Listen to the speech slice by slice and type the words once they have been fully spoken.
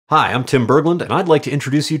Hi, I'm Tim Berglund, and I'd like to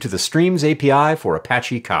introduce you to the Streams API for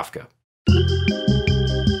Apache Kafka.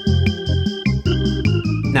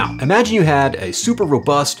 Now, imagine you had a super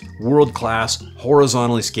robust, world-class,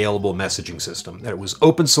 horizontally scalable messaging system that was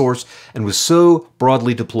open source and was so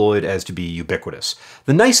broadly deployed as to be ubiquitous.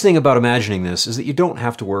 The nice thing about imagining this is that you don't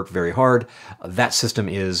have to work very hard. That system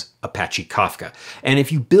is Apache Kafka. And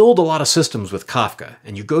if you build a lot of systems with Kafka,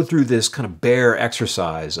 and you go through this kind of bare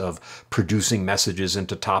exercise of producing messages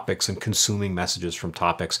into topics and consuming messages from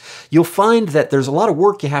topics, you'll find that there's a lot of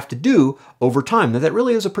work you have to do over time. Now, that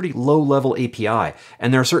really is a pretty low-level API,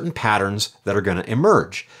 and there are certain patterns that are going to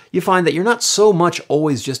emerge. You find that you're not so much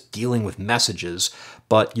always just dealing with messages,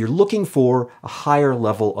 but you're looking for a higher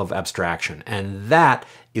level of abstraction, and that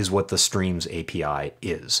is what the Streams API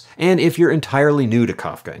is. And if you're entirely new to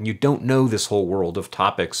Kafka and you don't know this whole world of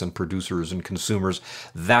topics and producers and consumers,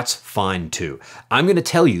 that's fine too. I'm going to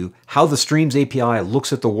tell you how the Streams API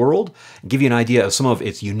looks at the world, and give you an idea of some of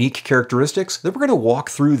its unique characteristics that we're going to walk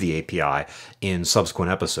through the API in subsequent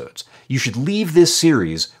episodes. You should leave this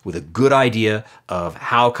series with a good idea of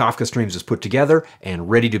how Kafka Streams is put together and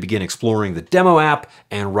ready to begin exploring the demo app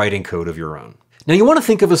and writing code of your own. Now, you want to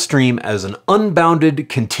think of a stream as an unbounded,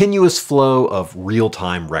 continuous flow of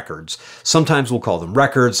real-time records. Sometimes we'll call them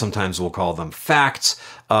records, sometimes we'll call them facts.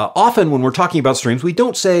 Often when we're talking about streams, we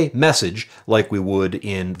don't say message like we would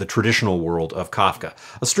in the traditional world of Kafka.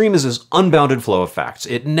 A stream is this unbounded flow of facts.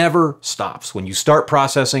 It never stops. When you start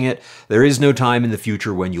processing it, there is no time in the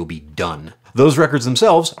future when you'll be done. Those records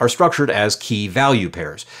themselves are structured as key value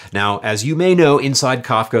pairs. Now, as you may know, inside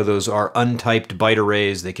Kafka, those are untyped byte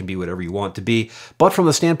arrays. They can be whatever you want to be. But from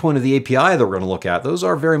the standpoint of the API that we're going to look at, those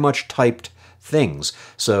are very much typed things.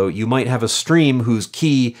 So you might have a stream whose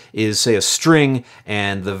key is, say, a string,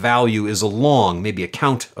 and the value is a long, maybe a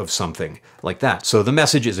count of something like that. So the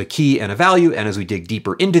message is a key and a value, and as we dig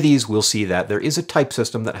deeper into these, we'll see that there is a type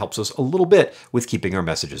system that helps us a little bit with keeping our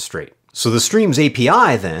messages straight. So the Streams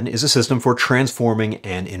API, then, is a system for transforming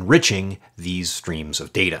and enriching these streams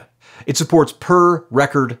of data. It supports per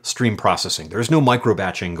record stream processing. There's no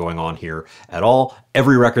micro-batching going on here at all.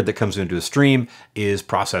 Every record that comes into a stream is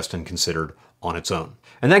processed and considered on its own.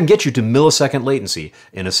 And that can get you to millisecond latency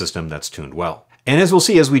in a system that's tuned well. And as we'll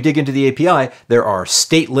see as we dig into the API, there are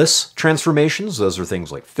stateless transformations. Those are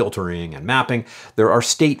things like filtering and mapping. There are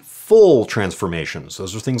stateful transformations.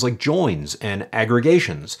 Those are things like joins and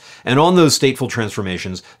aggregations. And on those stateful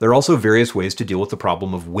transformations, there are also various ways to deal with the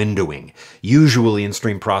problem of windowing. Usually in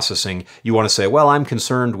stream processing, you want to say, well, I'm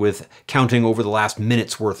concerned with counting over the last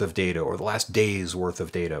minute's worth of data or the last day's worth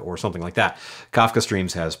of data or something like that. Kafka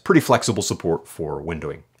Streams has pretty flexible support for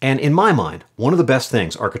windowing. And in my mind, one of the best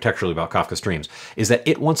things architecturally about Kafka Streams is that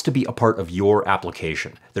it wants to be a part of your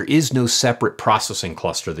application. There is no separate processing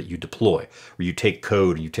cluster that you deploy, where you take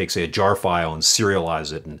code and you take, say, a jar file and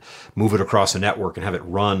serialize it and move it across a network and have it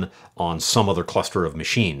run on some other cluster of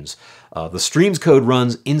machines. The Streams code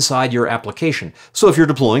runs inside your application. So if you're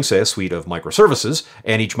deploying, say, a suite of microservices,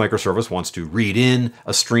 and each microservice wants to read in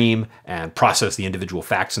a stream and process the individual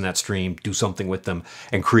facts in that stream, do something with them,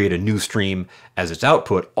 and create a new stream as its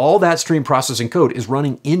output, all that stream processing code is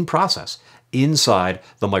running in process inside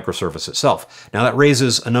the microservice itself. Now that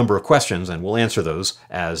raises a number of questions, and we'll answer those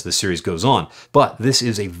as the series goes on, but this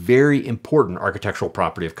is a very important architectural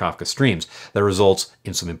property of Kafka Streams that results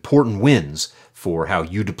in some important wins for how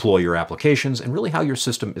you deploy your applications and really how your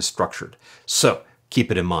system is structured. So keep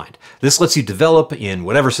it in mind. This lets you develop in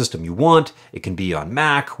whatever system you want. It can be on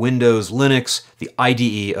Mac, Windows, Linux, the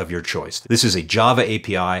IDE of your choice. This is a Java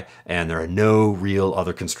API, and there are no real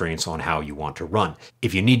other constraints on how you want to run.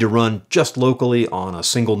 If you need to run just locally on a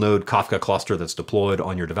single node Kafka cluster that's deployed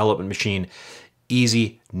on your development machine,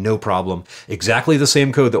 easy, no problem. Exactly the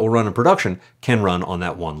same code that will run in production can run on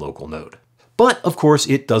that one local node. But of course,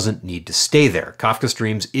 it doesn't need to stay there. Kafka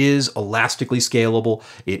Streams is elastically scalable.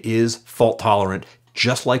 It is fault tolerant,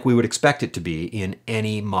 just like we would expect it to be in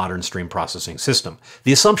any modern stream processing system.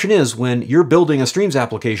 The assumption is when you're building a Streams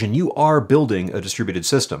application, you are building a distributed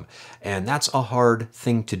system, and that's a hard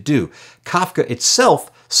thing to do. Kafka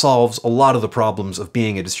itself solves a lot of the problems of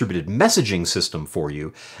being a distributed messaging system for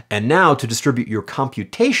you, and now to distribute your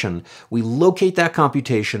computation, we locate that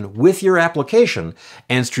computation with your application,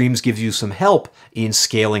 and Streams gives you some help in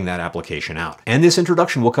scaling that application out. And this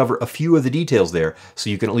introduction will cover a few of the details there, so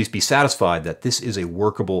you can at least be satisfied that this is a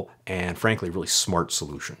workable and frankly really smart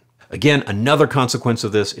solution. Again, another consequence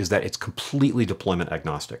of this is that it's completely deployment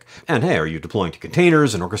agnostic. And hey, are you deploying to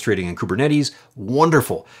containers and orchestrating in Kubernetes?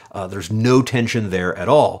 Wonderful. There's no tension there at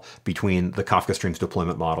all between the Kafka Streams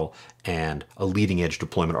deployment model and a leading edge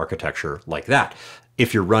deployment architecture like that.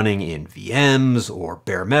 If you're running in VMs or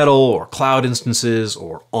bare metal or cloud instances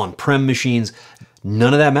or on-prem machines,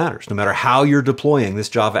 none of that matters. No matter how you're deploying this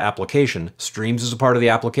Java application, Streams is a part of the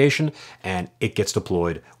application and it gets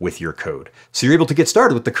deployed with your code. So you're able to get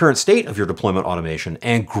started with the current state of your deployment automation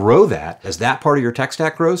and grow that as that part of your tech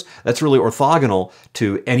stack grows. That's really orthogonal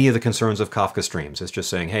to any of the concerns of Kafka Streams. It's just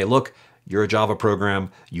saying, hey, look, you're a Java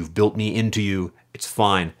program. You've built me into you. It's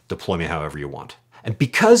fine. Deploy me however you want. And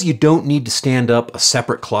because you don't need to stand up a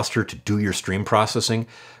separate cluster to do your stream processing,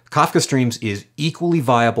 Kafka Streams is equally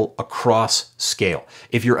viable across scale.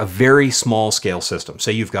 If you're a very small scale system,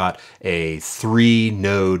 say you've got a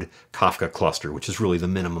 3-node Kafka cluster, which is really the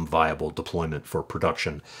minimum viable deployment for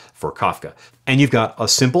production for Kafka, and you've got a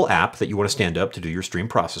simple app that you want to stand up to do your stream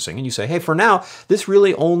processing, and you say, hey, for now, this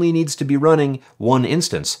really only needs to be running one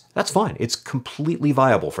instance, that's fine. It's completely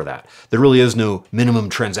viable for that. There really is no minimum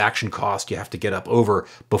transaction cost you have to get up over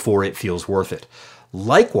before it feels worth it.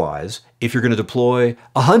 Likewise, if you're going to deploy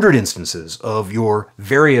 100 instances of your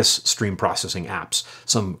various stream processing apps,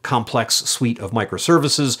 some complex suite of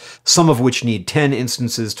microservices, some of which need 10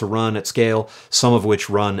 instances to run at scale, some of which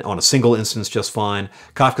run on a single instance just fine,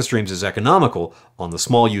 Kafka Streams is economical on the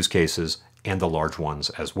small use cases and the large ones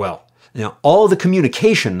as well. Now, all the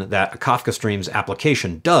communication that a Kafka Streams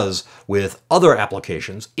application does with other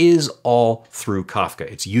applications is all through Kafka.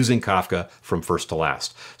 It's using Kafka from first to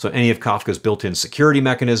last. So any of Kafka's built-in security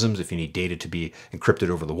mechanisms, if you need data to be encrypted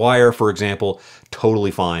over the wire, for example,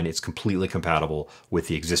 totally fine. It's completely compatible with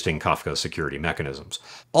the existing Kafka security mechanisms.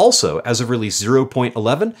 Also, as of release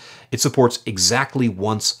 0.11, it supports exactly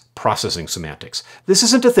once processing semantics. This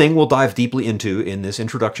isn't a thing we'll dive deeply into in this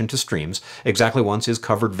introduction to streams. Exactly once is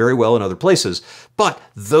covered very well in other places, but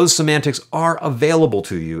those semantics are available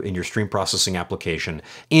to you in your stream processing application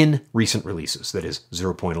in recent releases, that is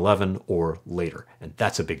 0.11 or later, and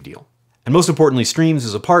that's a big deal. And most importantly, Streams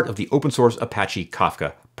is a part of the open source Apache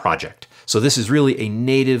Kafka project. So this is really a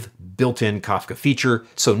native built-in Kafka feature,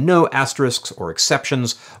 so no asterisks or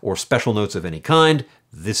exceptions or special notes of any kind.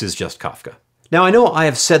 This is just Kafka. Now, I know I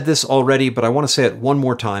have said this already, but I want to say it one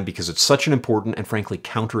more time because it's such an important and frankly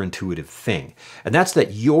counterintuitive thing. And that's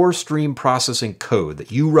that your stream processing code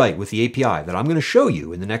that you write with the API that I'm going to show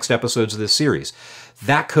you in the next episodes of this series,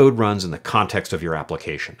 that code runs in the context of your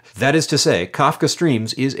application. That is to say, Kafka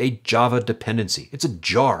Streams is a Java dependency. It's a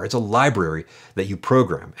jar, it's a library that you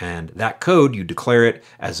program. And that code, you declare it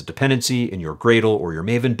as a dependency in your Gradle or your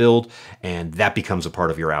Maven build, and that becomes a part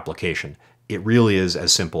of your application. It really is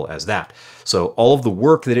as simple as that. So all of the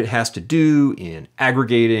work that it has to do in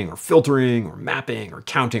aggregating or filtering or mapping or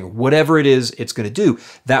counting or whatever it is it's going to do,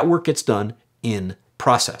 that work gets done in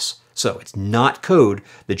process. So it's not code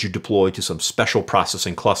that you deploy to some special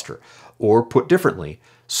processing cluster. Or put differently,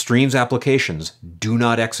 Streams applications do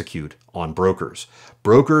not execute on brokers.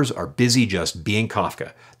 Brokers are busy just being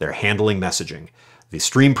Kafka. They're handling messaging. The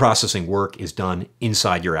stream processing work is done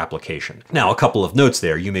inside your application. Now, a couple of notes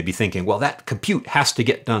there. You may be thinking, well, that compute has to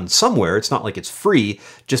get done somewhere. It's not like it's free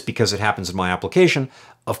just because it happens in my application.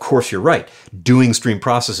 Of course, you're right. Doing stream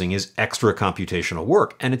processing is extra computational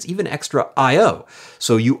work, and it's even extra I/O.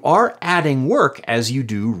 So you are adding work as you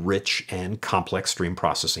do rich and complex stream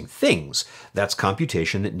processing things. That's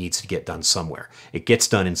computation that needs to get done somewhere. It gets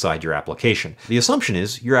done inside your application. The assumption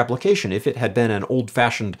is your application, if it had been an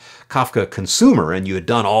old-fashioned Kafka consumer and you had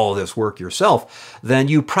done all of this work yourself, then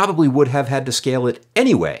you probably would have had to scale it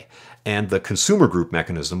anyway. And the consumer group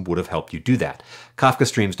mechanism would have helped you do that. Kafka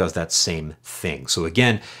Streams does that same thing. So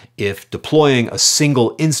again, if deploying a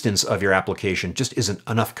single instance of your application just isn't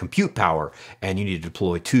enough compute power and you need to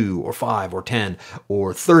deploy 2 or 5 or 10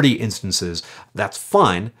 or 30 instances, that's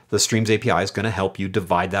fine. The Streams API is going to help you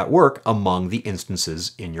divide that work among the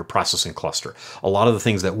instances in your processing cluster. A lot of the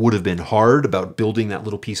things that would have been hard about building that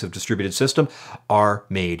little piece of distributed system are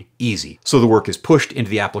made easy. So the work is pushed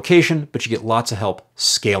into the application, but you get lots of help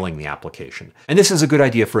scaling the application. And this is a good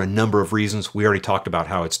idea for a number of reasons. We already talked about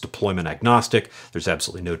how it's deployment agnostic. There's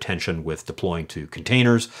absolutely no tension with deploying to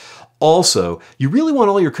containers. Also, you really want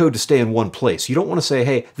all your code to stay in one place. You don't want to say,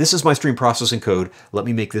 hey, this is my stream processing code. Let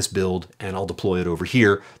me make this build and I'll deploy it over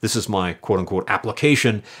here. This is my quote unquote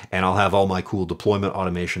application and I'll have all my cool deployment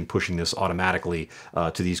automation pushing this automatically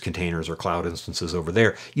to these containers or cloud instances over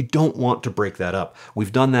there. You don't want to break that up.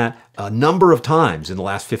 We've done that a number of times in the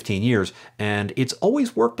last 15 years and it's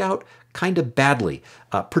always worked out kind of badly,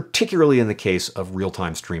 particularly in the case of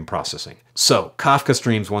real-time stream processing. So Kafka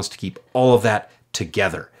Streams wants to keep all of that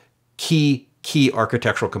together. Key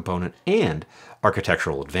architectural component and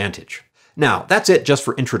architectural advantage. Now, that's it just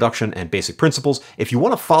for introduction and basic principles. If you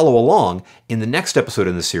want to follow along, in the next episode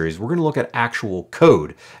in the series, we're going to look at actual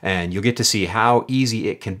code, and you'll get to see how easy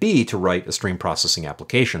it can be to write a stream processing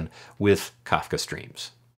application with Kafka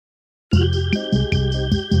Streams.